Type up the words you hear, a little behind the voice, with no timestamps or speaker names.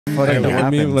fucking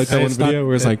happens. Like that one video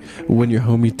where it's like when your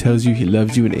homie tells you he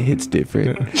loves you and it hits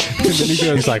different. And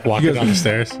then he's like walking down the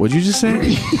stairs. What'd you just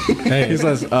say? Hey. He's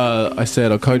like, I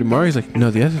said I'll call you tomorrow. He's like,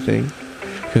 no, the other thing,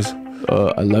 because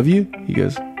I love you. He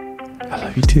goes, I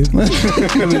love you too.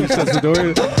 And then he shuts the door.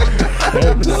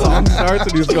 And the song starts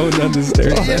and he's going down the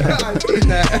stairs.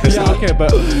 Yeah, okay,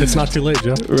 but it's not too late,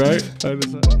 Joe. Right?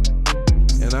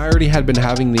 And I already had been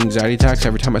having the anxiety attacks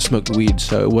every time I smoked weed,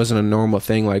 so it wasn't a normal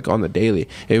thing like on the daily.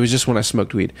 It was just when I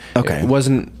smoked weed. Okay. It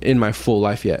wasn't in my full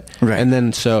life yet. Right. And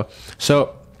then so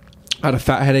I had a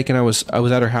fat headache and I was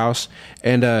at her house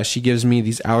and she gives me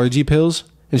these allergy pills.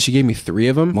 And she gave me 3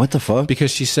 of them. What the fuck? Because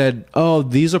she said, "Oh,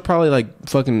 these will probably like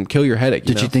fucking kill your headache."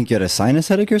 Did you think you had a sinus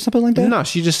headache or something like that? No,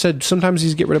 she just said sometimes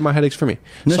these get rid of my headaches for me.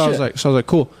 No so shit. I was like,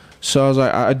 cool. So I was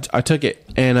like, I took it,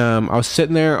 and I was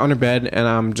sitting there on her bed, and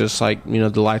I'm just like, the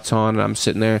lights on, and I'm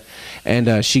sitting there,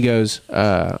 and she goes,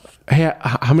 "Hey,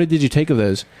 how many did you take of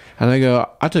those?" And I go,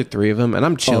 "I took 3 of them," and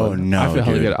I'm chilling. Oh, no, I feel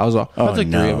hella dude. good. I was like, I took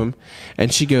 3 of them,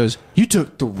 and she goes, "You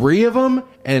took 3 of them?"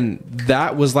 And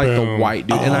that was like the white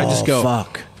dude, and I just go,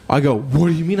 fuck. I go, "What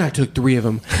do you mean I took 3 of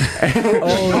them?" Was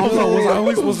I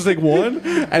only supposed to take 1?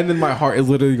 And then my heart is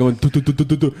literally going, "Do, do, do, do,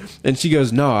 do, do." And she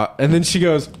goes, "No." And then she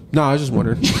goes, "No, I was just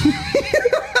wondering."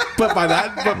 But by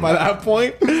that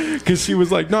point, because she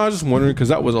was like, "No, I was just wondering," because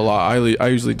that was a lot. I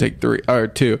usually take 3 or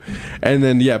 2. And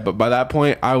then but by that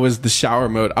point, I was the shower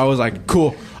mode. I was like,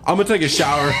 "Cool, I'm gonna take a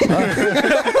shower." And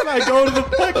I go to the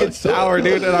fucking shower,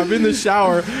 dude, and I'm in the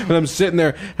shower and I'm sitting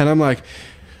there and I'm like,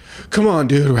 "Come on,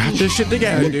 dude, wrap this shit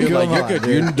together, dude. Like, you're good,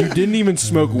 dude. You didn't even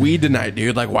smoke weed tonight,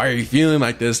 dude. Like, why are you feeling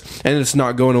like this?" And it's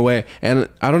not going away. And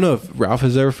I don't know if Ralph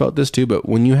has ever felt this too, but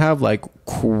when you have like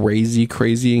crazy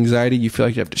anxiety, you feel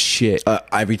like you have to shit.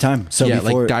 Every time. So yeah,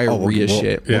 before, like diarrhea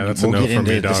shit. Yeah, that's a no for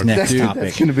me, dog. Next Dude, topic.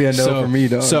 That's gonna be a no for me,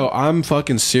 dog. So I'm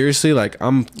fucking seriously like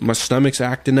my stomach's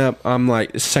acting up. I'm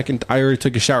like I already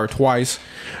took a shower twice,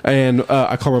 and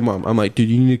I call my mom. I'm like, "Dude,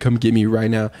 you need to come get me right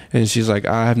now." And she's like,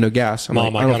 "I have no gas." I'm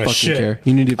Mom, like, I "I don't gotta fucking shit. care.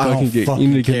 You need to fucking get. You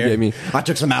need to come get me." I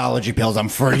took some allergy pills. I'm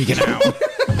freaking out.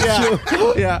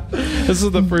 Yeah. This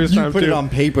is the first time. You put it too. on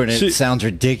paper and it sounds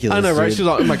ridiculous. I know, right? dude. She's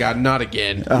like, "Oh my god, not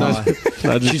again."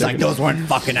 She's like, "Those weren't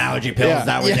fucking allergy pills. Yeah.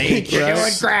 That was age. You're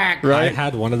doing crack." I right?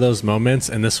 had one of those moments,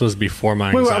 and this was before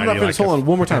my Wait, anxiety. I'm not finished. Hold on,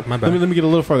 one more time. My bad. Let me get a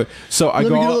little farther. So I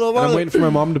go out, and I'm waiting for my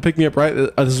mom to pick me up. Right,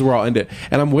 this is where I'll end it.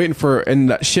 And I'm waiting for, and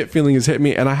that shit feeling has hit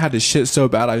me, and I had to shit so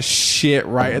bad, I shit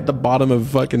right at the bottom of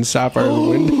fucking Sapphire's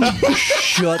window.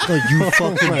 Shut the you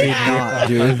fucking did not,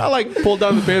 dude. I like pulled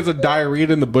down the pants of diarrhea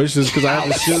in the bushes because I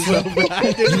had to shit so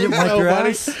bad. You didn't wipe your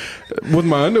ass? With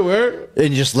my underwear.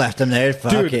 And just left them there.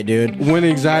 Fuck it, dude. When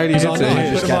anxiety hits no, it, you you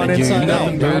just just gotta gotta do do your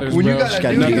nothing thing, matters, when you bro. got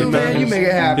gotta a do doo-doo, man, you make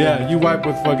it happen. Yeah, you wipe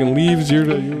with fucking leaves. You're